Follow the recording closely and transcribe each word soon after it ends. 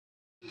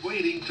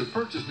Waiting to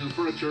purchase new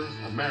furniture,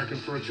 American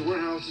Furniture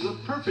Warehouse is a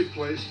perfect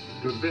place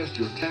to invest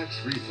your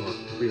tax refund.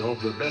 We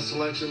offer the best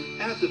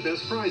selection at the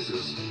best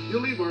prices.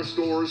 You'll leave our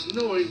stores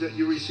knowing that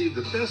you receive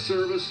the best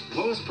service,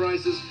 lowest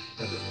prices,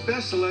 and the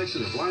best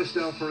selection of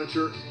lifestyle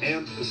furniture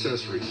and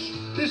accessories.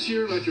 This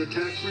year, let your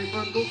tax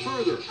refund go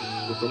further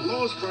with the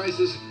lowest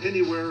prices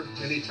anywhere,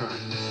 anytime.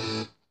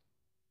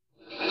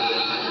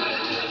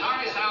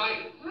 Sorry,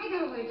 Sally. I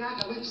gotta wear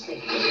darker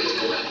lipstick.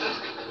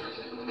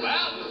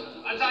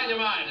 Well, what's on your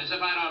mind, as if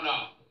I don't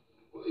know?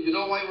 You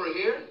know why we're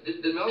here?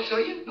 Did Mel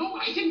tell you? No,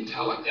 I didn't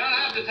tell him. You don't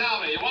have to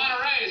tell me. You want a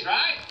raise,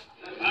 right?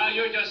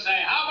 You just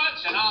say how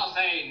much, and I'll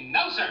say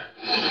no, sir.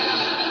 As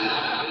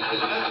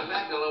a matter of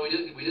fact, Ella, we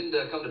didn't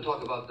come to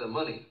talk about the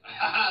money.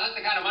 That's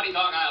the kind of money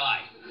talk I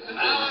like.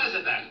 Now, what is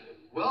it then?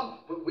 Well,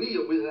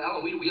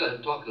 Alan, we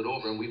talked it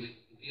over, and we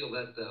feel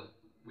that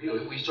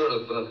we sort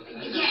of.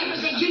 Yeah, it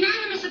was a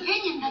unanimous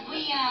opinion that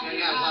we,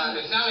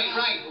 Sally's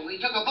right. We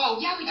took a vote.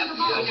 Yeah, we took a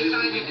vote. We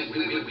decided that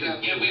we would.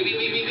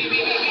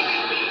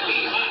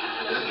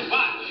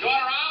 What?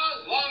 Shorter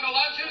hours, longer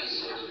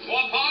lunches,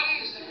 more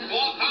parties,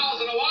 more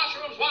towels in the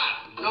washrooms,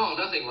 what? No,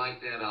 nothing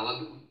like that,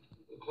 Alan.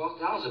 Cloth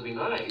towels would be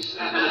nice. I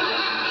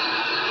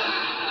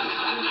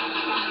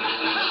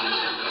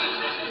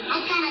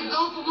kind of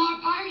go for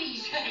more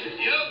parties.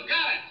 You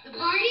got it. The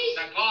parties?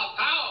 The cloth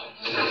towels.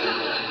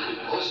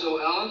 Also,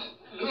 Alan,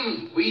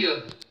 we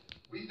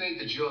think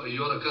that you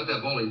ought to cut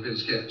that bowling pin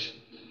sketch.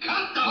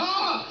 Cut the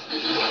ball!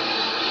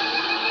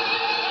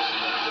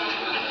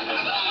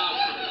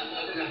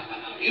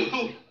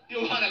 You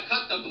want to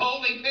cut the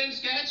bowling pin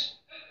sketch?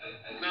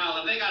 Mel,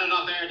 have they got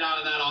enough air down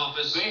in that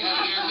office? They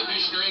have an air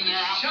conditioner in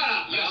there. Shut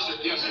up, Mel. Yes, sir.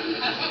 Yes, sir.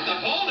 The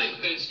bowling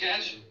pin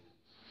sketch?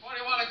 What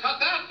do you want to cut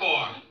that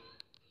for?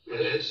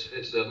 It's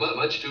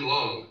much too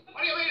long.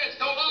 What do you mean it's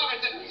too long?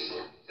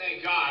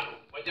 Thank God.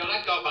 Would you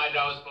let go of my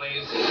nose,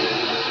 please?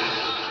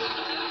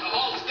 The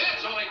whole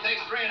sketch only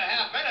takes 3.5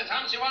 minutes.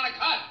 How much you want to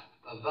cut?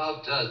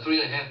 About 3.5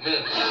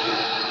 minutes.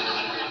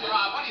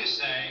 Rob, what do you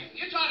say?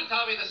 You trying to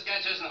tell me the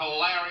sketch isn't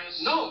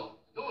hilarious? No,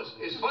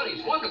 it's funny.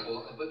 It's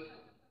wonderful. But,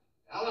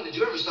 Alan, did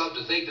you ever stop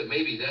to think that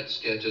maybe that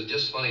sketch is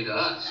just funny to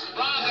us?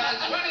 Rob, there are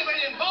 20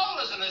 million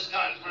bowlers in this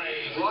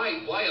country.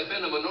 Right. Why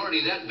offend a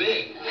minority that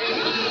big?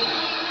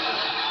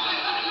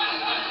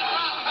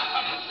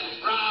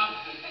 Rob,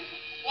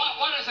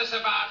 what is this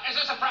about? Is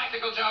this a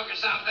practical joke or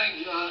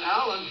something?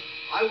 Alan,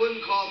 I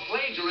wouldn't call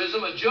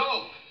plagiarism a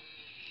joke.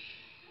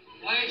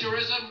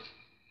 Plagiarism?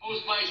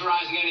 Who's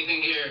plagiarizing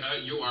anything here?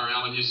 You are,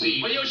 Alan, you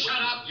see. Will you shut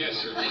up? Yes,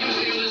 sir. Did you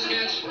steal this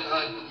sketch?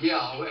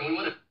 Yeah, and we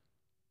want to...